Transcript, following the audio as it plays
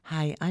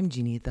Hi, I'm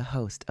Jeannie, the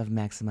host of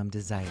Maximum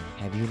Desire.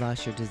 Have you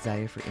lost your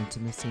desire for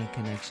intimacy and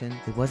connection?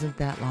 It wasn't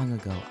that long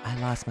ago I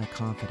lost my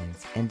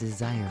confidence and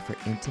desire for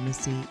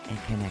intimacy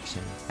and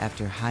connection.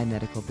 After high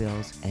medical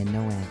bills and no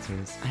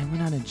answers, I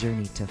went on a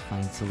journey to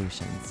find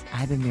solutions.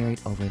 I've been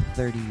married over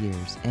 30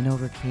 years and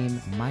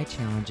overcame my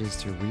challenges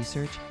through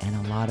research and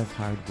a lot of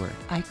hard work.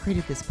 I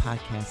created this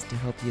podcast to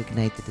help you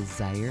ignite the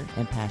desire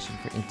and passion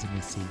for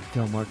intimacy,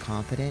 feel more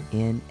confident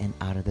in and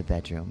out of the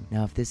bedroom.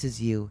 Now, if this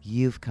is you,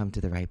 you've come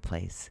to the right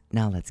place.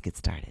 Now let's get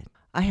started.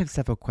 I have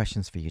several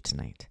questions for you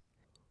tonight.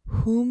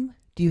 Whom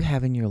do you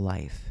have in your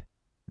life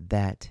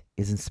that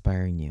is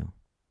inspiring you?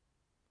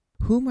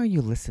 Whom are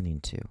you listening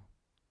to?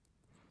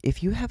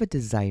 If you have a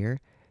desire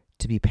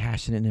to be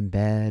passionate in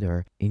bed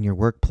or in your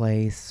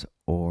workplace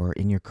or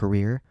in your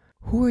career,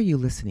 who are you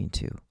listening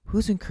to?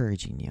 Who's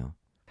encouraging you?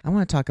 I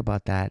want to talk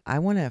about that. I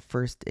want to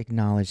first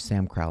acknowledge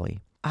Sam Crowley.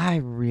 I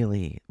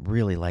really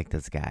like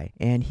this guy.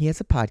 And he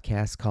has a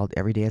podcast called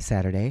Every Day is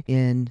Saturday.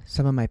 In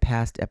some of my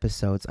past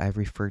episodes, I've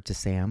referred to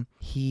Sam.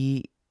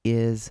 He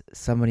is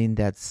somebody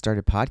that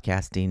started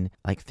podcasting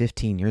like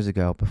 15 years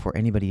ago before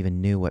anybody even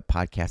knew what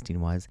podcasting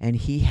was. And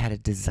he had a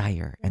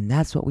desire. And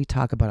that's what we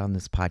talk about on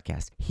this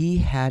podcast. He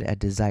had a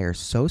desire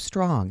so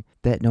strong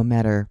that no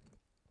matter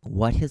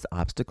what his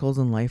obstacles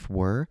in life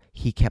were,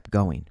 he kept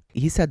going.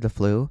 He's had the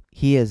flu.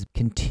 He has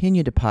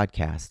continued to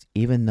podcast,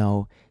 even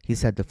though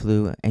he's had the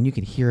flu, and you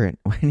can hear it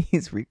when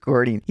he's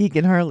recording. He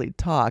can hardly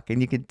talk,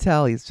 and you can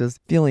tell he's just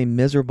feeling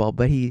miserable,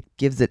 but he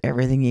gives it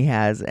everything he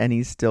has, and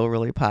he's still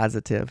really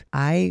positive.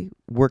 I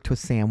worked with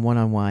Sam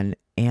one-on-one,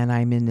 and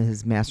I'm in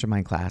his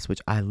mastermind class,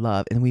 which I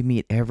love, and we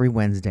meet every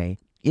Wednesday.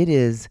 It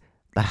is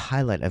the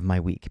highlight of my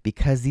week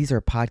because these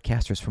are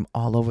podcasters from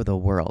all over the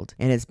world,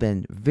 and it's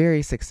been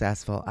very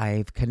successful.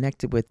 I've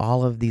connected with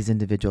all of these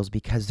individuals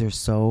because they're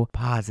so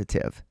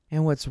positive.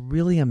 And what's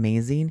really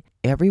amazing,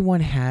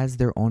 everyone has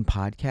their own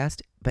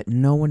podcast, but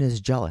no one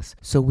is jealous.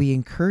 So we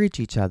encourage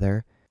each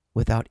other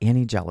without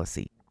any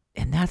jealousy.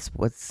 And that's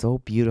what's so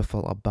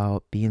beautiful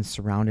about being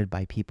surrounded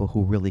by people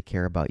who really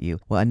care about you.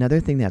 Well, another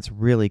thing that's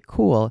really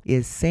cool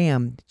is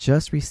Sam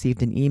just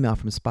received an email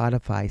from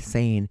Spotify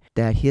saying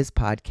that his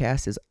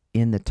podcast is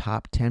in the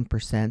top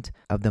 10%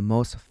 of the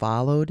most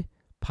followed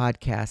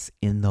podcasts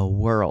in the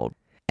world.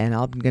 And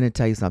I'm going to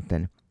tell you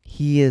something.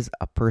 He is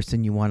a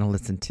person you want to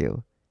listen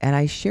to. And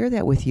I share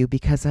that with you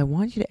because I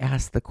want you to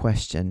ask the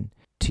question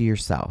to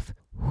yourself.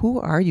 Who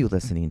are you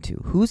listening to?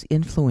 Who's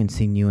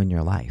influencing you in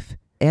your life?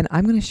 And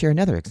I'm going to share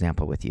another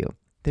example with you.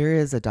 There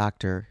is a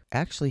doctor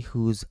actually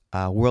who's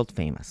world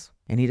famous.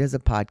 And he does a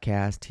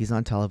podcast. He's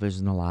on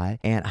television a lot.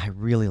 And I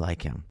really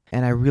like him.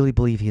 And I really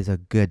believe he's a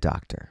good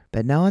doctor.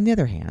 But now on the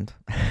other hand,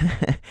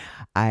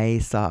 I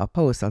saw a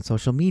post on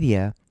social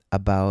media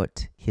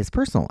about his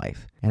personal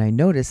life. And I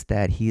noticed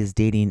that he is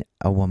dating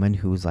a woman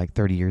who's like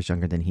 30 years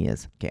younger than he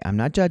is. Okay, I'm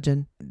not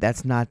judging.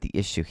 That's not the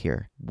issue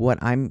here.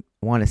 What I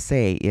want to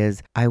say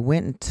is I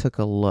went and took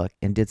a look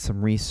and did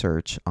some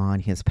research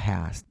on his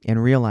past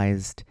and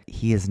realized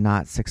he is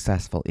not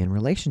successful in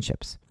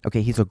relationships.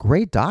 Okay, he's a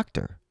great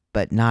doctor,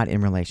 but not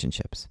in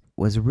relationships.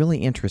 What's really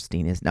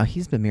interesting is now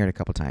he's been married a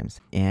couple times,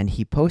 and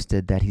he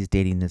posted that he's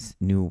dating this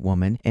new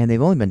woman, and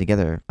they've only been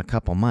together a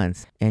couple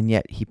months, and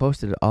yet he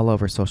posted it all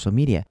over social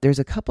media. There's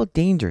a couple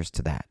dangers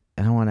to that,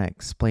 and I want to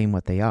explain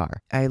what they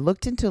are. I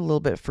looked into a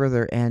little bit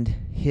further, and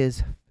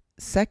his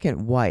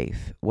second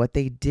wife, what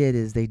they did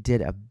is they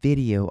did a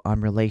video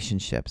on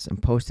relationships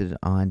and posted it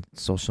on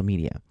social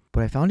media.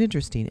 What I found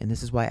interesting, and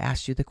this is why I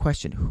asked you the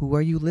question, who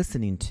are you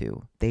listening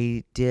to?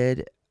 They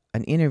did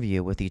an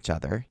interview with each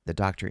other, the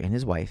doctor and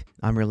his wife,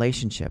 on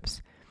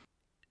relationships.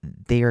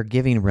 They are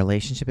giving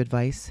relationship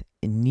advice,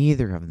 and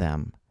neither of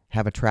them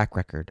have a track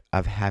record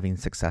of having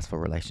successful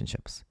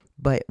relationships.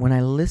 But when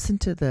I listen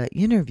to the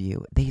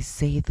interview, they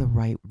say the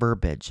right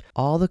verbiage,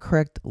 all the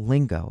correct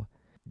lingo.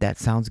 That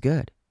sounds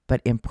good. But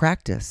in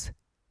practice,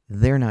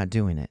 they're not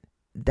doing it.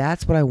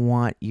 That's what I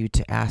want you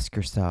to ask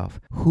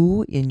yourself.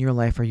 Who in your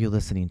life are you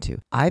listening to?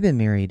 I've been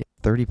married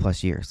 30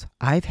 plus years.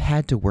 I've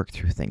had to work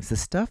through things. The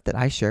stuff that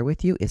I share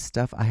with you is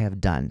stuff I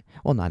have done.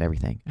 Well, not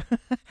everything.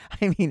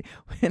 I mean,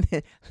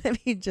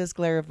 let me just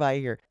clarify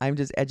here. I'm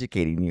just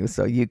educating you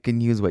so you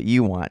can use what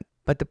you want.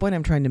 But the point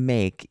I'm trying to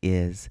make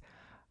is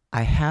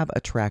I have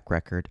a track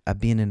record of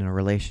being in a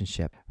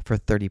relationship for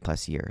 30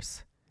 plus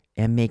years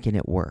and making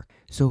it work.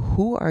 So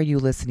who are you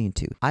listening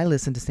to? I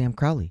listen to Sam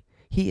Crowley.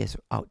 He is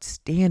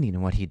outstanding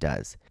in what he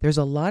does. There's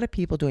a lot of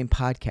people doing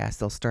podcasts.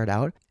 They'll start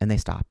out and they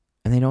stop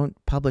and they don't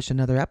publish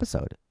another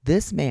episode.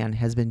 This man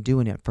has been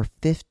doing it for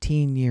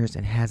 15 years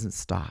and hasn't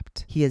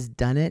stopped. He has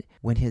done it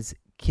when his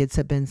kids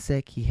have been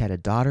sick. He had a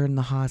daughter in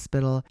the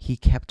hospital. He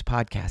kept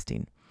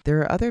podcasting. There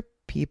are other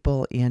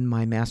people in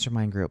my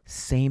mastermind group.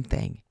 Same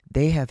thing.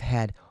 They have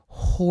had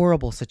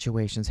horrible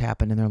situations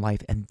happen in their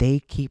life and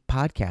they keep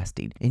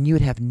podcasting. And you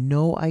would have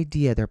no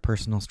idea their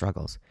personal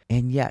struggles.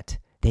 And yet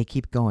they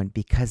keep going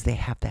because they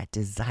have that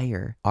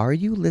desire. Are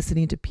you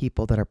listening to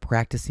people that are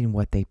practicing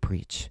what they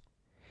preach?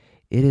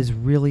 It is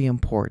really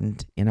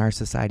important in our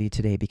society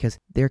today because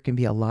there can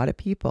be a lot of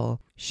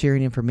people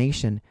sharing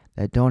information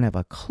that don't have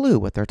a clue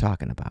what they're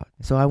talking about.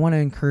 So I want to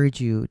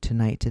encourage you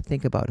tonight to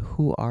think about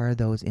who are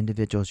those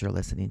individuals you're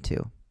listening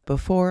to.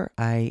 Before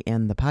I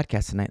end the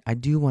podcast tonight, I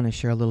do want to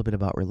share a little bit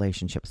about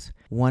relationships.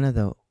 One of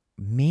the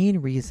main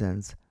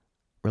reasons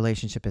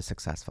relationship is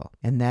successful,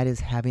 and that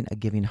is having a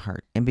giving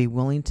heart and be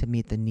willing to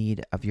meet the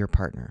need of your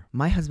partner.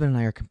 My husband and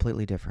I are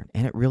completely different,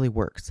 and it really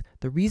works.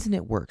 The reason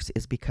it works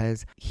is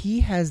because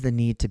he has the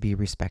need to be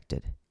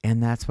respected,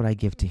 and that's what I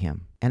give to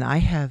him. And I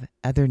have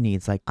other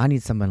needs, like I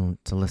need someone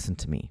to listen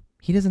to me.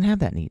 He doesn't have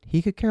that need.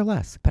 He could care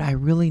less, but I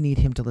really need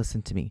him to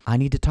listen to me. I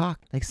need to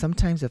talk. Like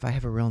sometimes if I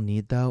have a real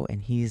need though,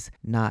 and he's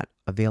not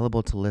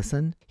available to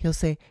listen, he'll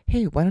say,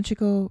 hey, why don't you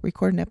go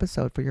record an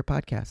episode for your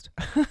podcast?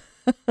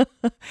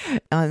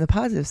 On the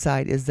positive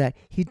side is that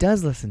he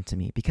does listen to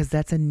me because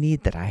that's a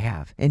need that I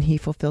have, and he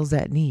fulfills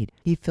that need.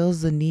 He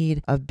fills the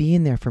need of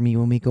being there for me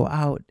when we go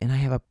out and I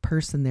have a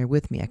person there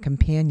with me, a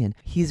companion.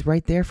 He's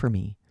right there for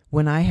me.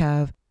 When I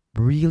have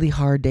really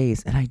hard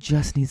days and I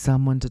just need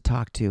someone to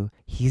talk to,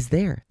 he's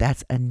there.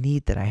 That's a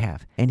need that I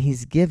have, and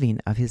he's giving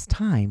of his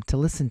time to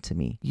listen to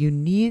me. You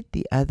need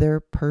the other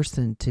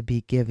person to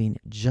be giving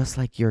just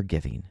like you're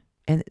giving.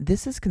 And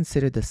this is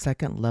considered the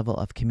second level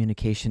of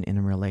communication in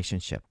a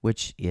relationship,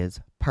 which is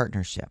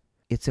partnership.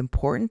 It's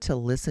important to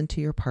listen to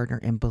your partner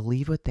and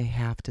believe what they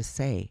have to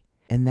say,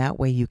 and that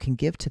way you can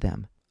give to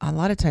them. A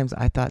lot of times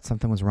I thought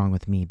something was wrong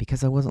with me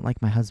because I wasn't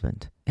like my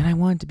husband, and I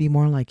wanted to be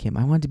more like him.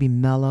 I wanted to be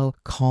mellow,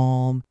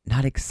 calm,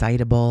 not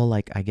excitable.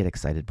 Like I get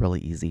excited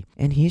really easy,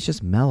 and he's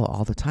just mellow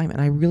all the time.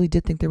 And I really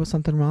did think there was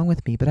something wrong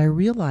with me, but I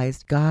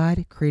realized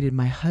God created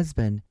my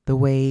husband the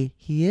way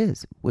he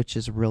is, which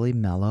is really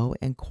mellow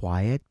and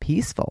quiet,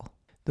 peaceful.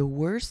 The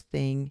worst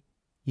thing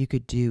you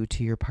could do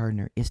to your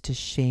partner is to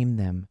shame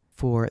them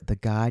for the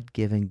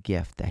God-given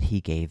gift that he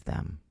gave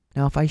them.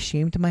 Now, if I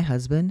shamed my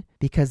husband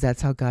because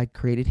that's how God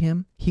created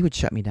him, he would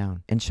shut me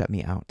down and shut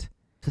me out.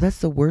 So that's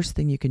the worst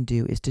thing you can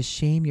do, is to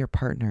shame your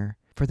partner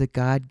for the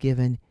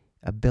God-given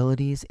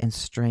abilities and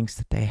strengths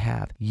that they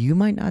have. You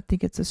might not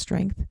think it's a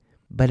strength,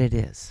 but it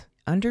is.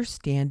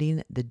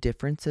 Understanding the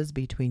differences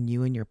between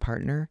you and your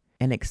partner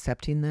and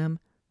accepting them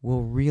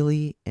will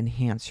really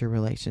enhance your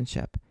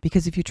relationship.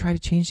 Because if you try to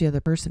change the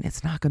other person,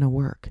 it's not going to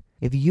work.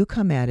 If you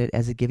come at it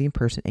as a giving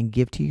person and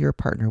give to your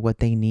partner what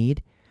they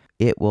need,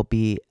 it will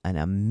be an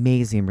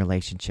amazing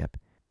relationship.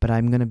 But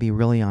I'm going to be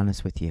really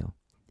honest with you.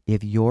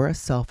 If you're a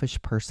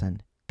selfish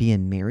person,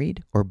 being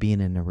married or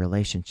being in a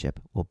relationship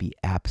will be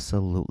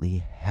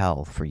absolutely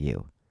hell for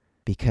you,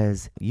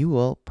 because you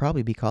will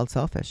probably be called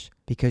selfish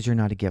because you're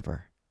not a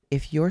giver.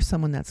 If you're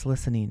someone that's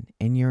listening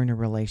and you're in a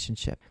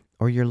relationship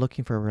or you're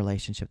looking for a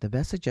relationship, the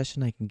best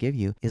suggestion I can give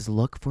you is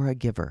look for a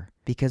giver,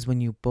 because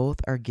when you both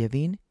are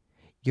giving,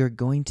 you're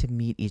going to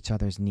meet each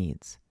other's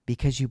needs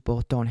because you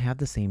both don't have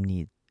the same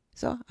needs.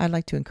 So I'd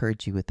like to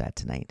encourage you with that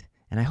tonight,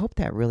 and I hope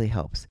that really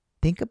helps.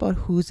 Think about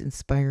who's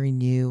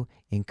inspiring you,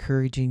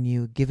 encouraging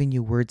you, giving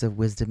you words of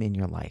wisdom in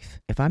your life.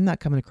 If I'm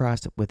not coming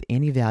across with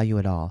any value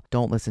at all,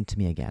 don't listen to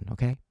me again,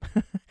 okay?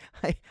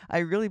 I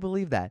really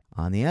believe that.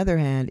 On the other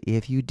hand,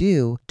 if you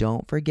do,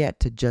 don't forget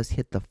to just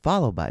hit the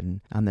follow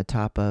button on the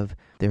top of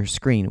their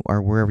screen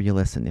or wherever you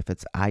listen. If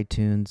it's Apple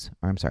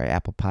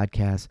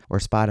Podcasts or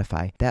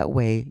Spotify. That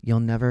way, you'll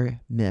never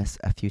miss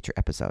a future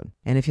episode.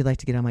 And if you'd like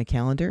to get on my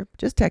calendar,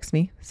 just text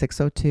me,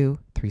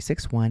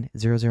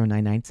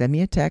 602-361-0099. Send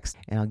me a text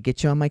and I'll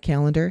get you on my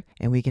calendar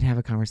and we can have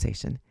a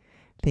conversation.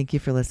 Thank you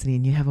for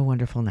listening. You have a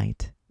wonderful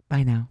night.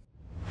 Bye now.